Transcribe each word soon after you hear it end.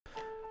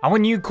Our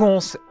new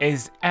course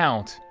is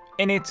out.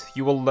 In it,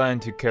 you will learn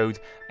to code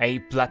a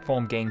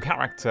platform game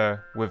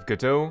character with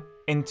Godot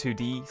in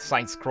 2D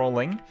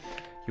side-scrolling.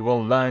 You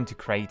will learn to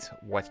create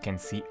what you can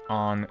see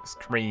on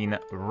screen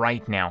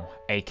right now.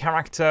 A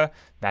character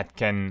that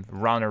can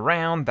run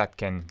around, that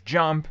can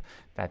jump,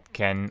 that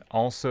can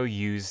also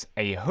use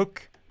a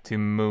hook to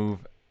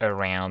move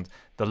around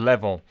the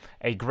level.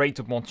 A great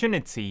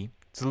opportunity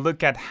to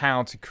look at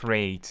how to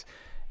create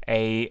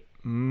a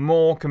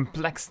more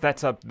complex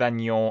setup than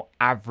your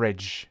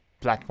average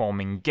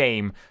platforming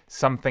game,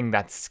 something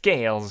that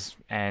scales,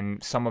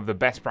 and some of the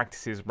best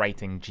practices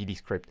writing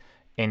GDScript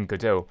in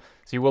Godot.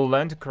 So you will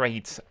learn to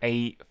create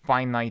a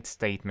finite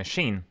state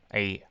machine,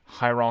 a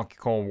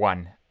hierarchical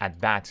one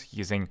at that,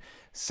 using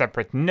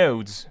separate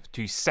nodes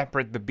to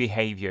separate the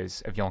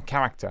behaviors of your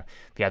character.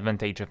 The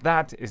advantage of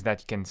that is that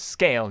you can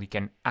scale, you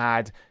can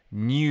add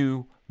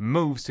new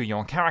moves to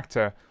your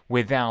character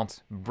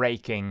without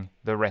breaking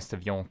the rest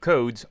of your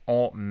code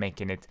or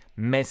making it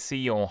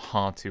messy or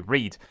hard to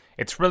read.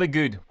 It's really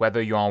good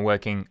whether you are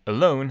working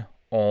alone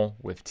or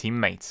with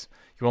teammates.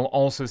 You will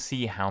also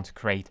see how to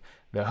create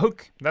the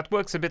hook that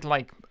works a bit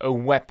like a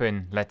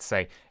weapon, let's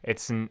say.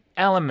 It's an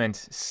element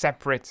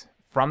separate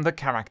from the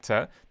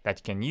character that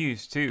you can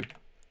use to,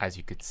 as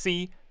you could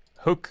see,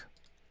 hook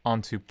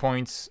onto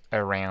points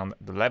around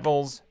the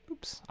levels.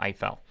 Oops, I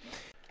fell.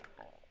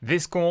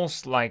 This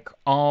course, like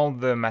all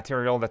the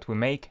material that we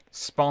make,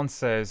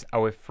 sponsors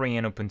our free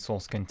and open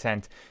source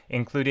content,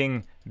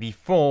 including the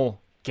full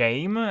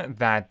game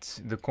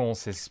that the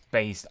course is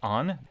based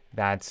on,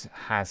 that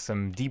has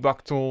some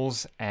debug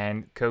tools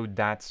and code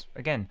that's,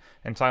 again,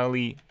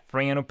 entirely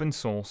free and open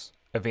source,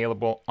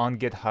 available on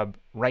GitHub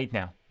right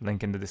now.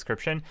 Link in the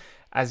description,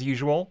 as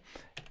usual.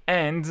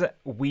 And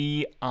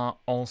we are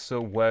also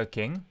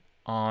working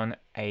on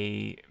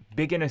a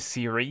beginner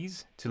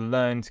series to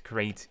learn to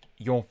create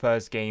your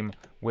first game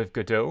with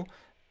Godot.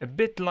 A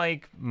bit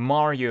like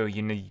Mario,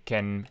 you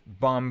can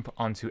bump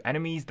onto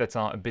enemies that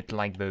are a bit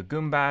like the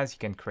Goombas, you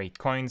can create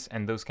coins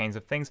and those kinds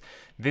of things.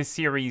 This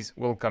series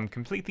will come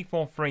completely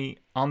for free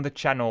on the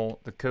channel.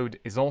 The code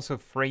is also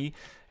free,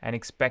 and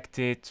expect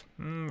it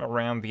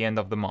around the end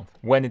of the month,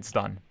 when it's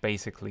done,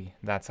 basically.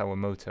 That's our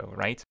motto,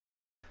 right?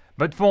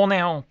 But for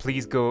now,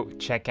 please go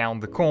check out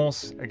the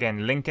course.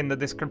 Again, link in the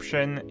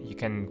description. You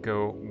can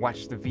go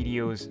watch the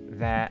videos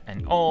there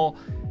and all.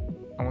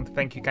 I want to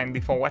thank you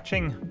kindly for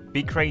watching.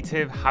 Be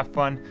creative, have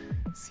fun.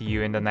 See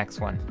you in the next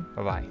one.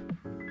 Bye-bye.